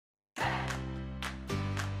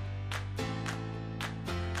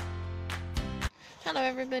Hello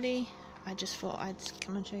everybody, I just thought I'd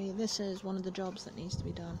come and show you. This is one of the jobs that needs to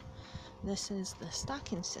be done. This is the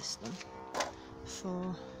stacking system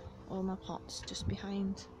for all my pots just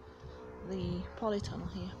behind the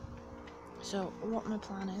polytunnel here. So what my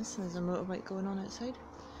plan is, there's a motorbike going on outside,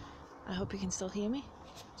 I hope you can still hear me.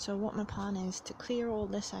 So what my plan is to clear all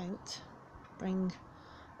this out, bring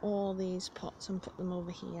all these pots and put them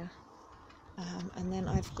over here, and then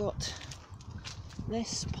I've got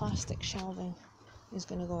this plastic shelving is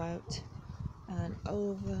going to go out, and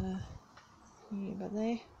over here by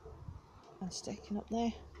there and sticking up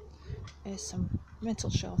there is some metal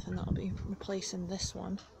shelf, and that'll be replacing this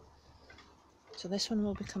one. So this one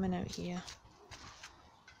will be coming out here.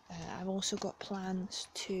 I've also got plans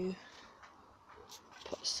to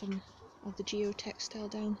put some of the geotextile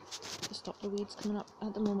down to stop the weeds coming up.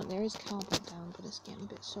 At the moment there is cardboard down, but it's getting a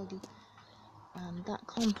bit soggy. And that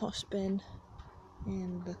compost bin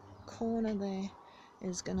in the corner there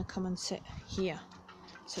is going to come and sit here,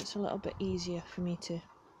 so it's a little bit easier for me to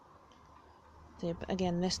but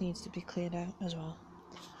again this needs to be cleared out as well.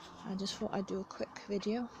 I just thought I'd do a quick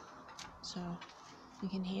video so you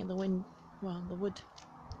can hear the wind, well, the wood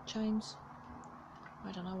chimes.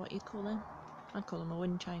 I don't know what you'd call them. I'd call them a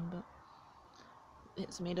wind chime, but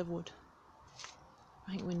it's made of wood.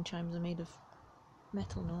 I think wind chimes are made of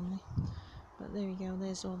metal normally, but there you go,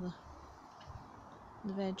 there's all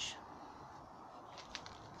the veg.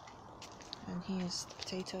 And here's the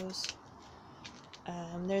potatoes.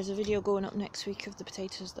 There's a video going up next week of the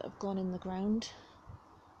potatoes that have gone in the ground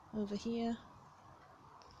over here,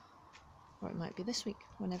 or it might be this week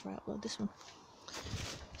whenever I upload this one.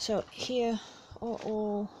 So here are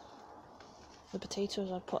all the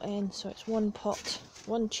potatoes I put in. So it's one pot,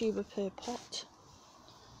 one tuber per pot.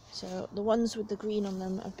 So the ones with the green on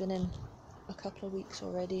them have been in a couple of weeks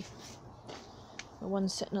already. The one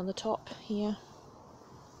sitting on the top here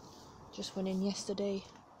just went in yesterday,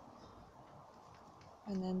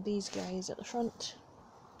 and then these guys at the front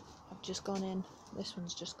have just gone in. This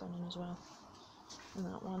one's just gone in as well, and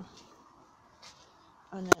that one.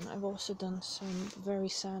 And then I've also done some very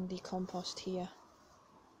sandy compost here.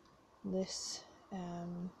 This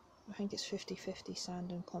I think it's 50-50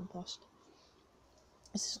 sand and compost.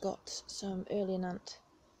 This has got some early nant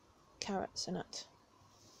carrots in it,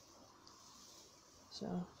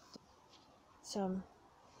 so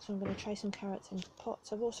I'm going to try some carrots in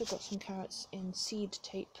pots. I've also got some carrots in seed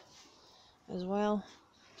tape as well.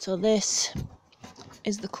 So this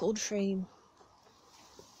is the cold frame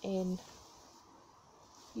in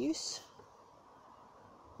use.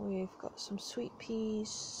 We've got some sweet peas,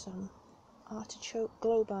 some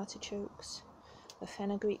globe artichokes, the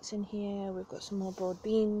fenugreek's in here. We've got some more broad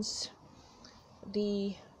beans.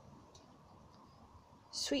 The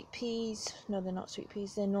sweet peas, no, they're not sweet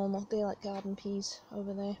peas, they're normal, they're like garden peas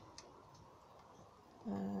over there.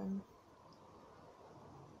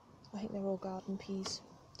 I think they're all garden peas,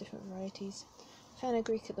 different varieties.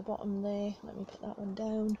 Fenugreek at the bottom there, let me put that one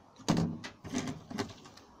down.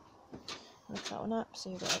 Lift that one up, so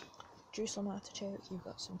you've got Jerusalem artichoke, you've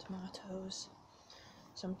got some tomatoes,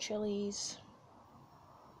 some chilies,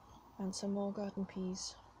 and some more garden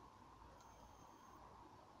peas.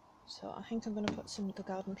 So I think I'm going to put some of the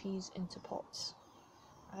garden peas into pots.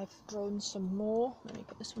 I've grown some more, let me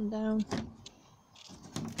put this one down.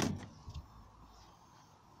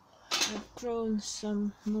 I've grown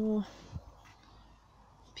some more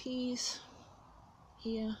peas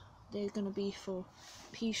here. They're going to be for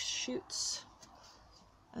pea shoots,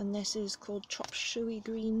 and this is called chopped shoey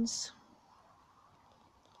greens.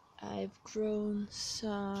 I've grown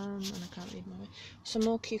some, and I can't read my way, some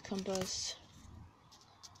more cucumbers,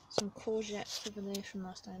 some courgettes over there from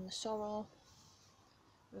last time, the sorrel.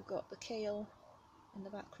 We've got the kale in the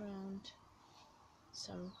background,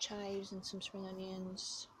 some chives and some spring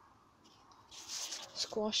onions.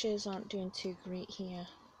 Squashes aren't doing too great here.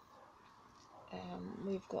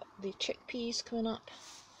 We've got the chickpeas coming up.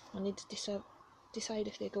 I need to decide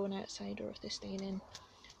if they're going outside or if they're staying in.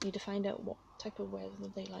 Need to find out what type of weather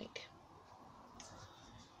they like.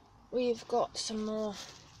 We've got some more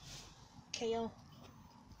kale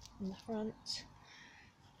in the front,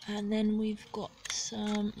 and then we've got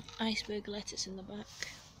some iceberg lettuce in the back.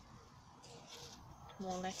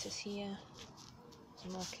 More lettuce here,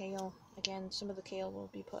 some more kale. Again, some of the kale will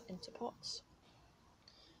be put into pots.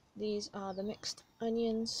 These are the mixed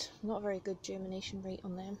onions. Not a very good germination rate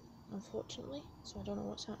on them, unfortunately, so I don't know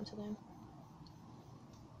what's happened to them.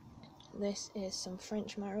 This is some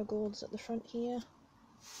French marigolds at the front here,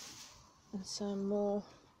 and some more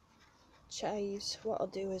chives. What I'll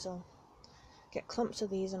do is I'll get clumps of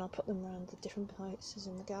these and I'll put them around the different places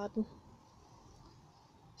in the garden.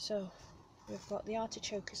 So we've got the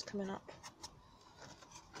artichoke is coming up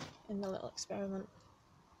in the little experiment,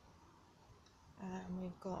 and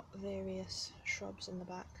we've got various shrubs in the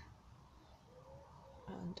back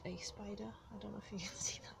and a spider. I don't know if you can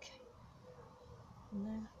see that guy in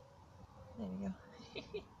there. There we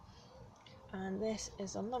go. And this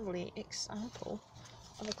is a lovely example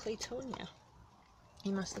of a claytonia. He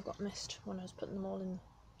must have got missed when I was putting them all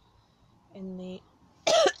in the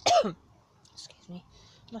excuse me,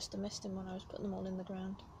 must have missed him when I was putting them all in the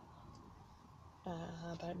ground,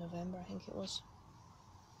 about November I think it was.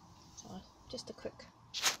 So just a quick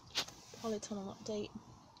polytunnel update.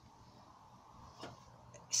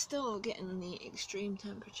 Still getting the extreme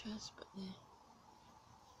temperatures, but they're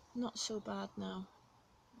not so bad now.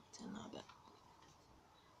 Turn that a bit.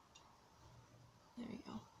 There we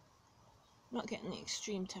go. Not getting the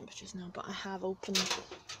extreme temperatures now, but I have opened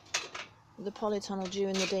the polytunnel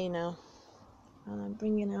during the day now, and I'm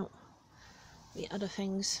bringing out the other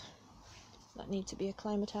things that need to be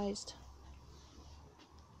acclimatized.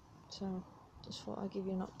 So just thought I'd give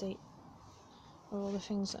you an update of all the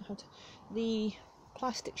things that had to... The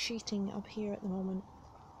plastic sheeting up here at the moment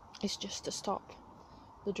is just to stop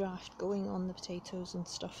the draft going on the potatoes and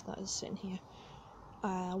stuff that is sitting here.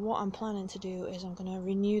 What I'm planning to do is I'm going to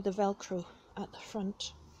renew the Velcro at the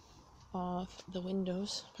front of the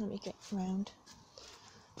windows. Let me get round.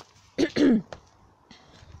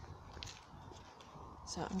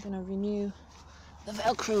 So I'm going to renew the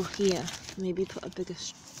Velcro here. Maybe put a bigger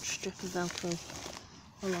strip of Velcro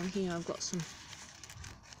along here. I've got some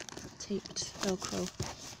taped Velcro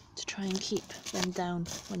to try and keep them down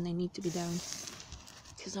when they need to be down.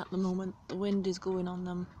 Because at the moment the wind is going on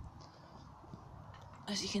them.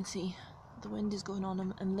 As you can see, the wind is going on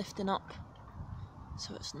them and lifting up,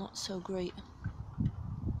 so it's not so great.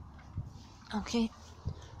 Okay,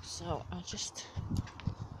 so I'll just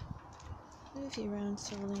move you around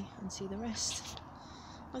slowly and see the rest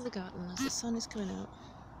of the garden as the sun is coming out.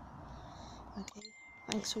 Okay,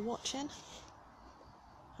 thanks for watching.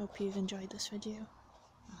 Hope you've enjoyed this video.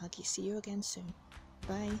 I'll see you again soon.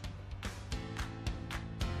 Bye.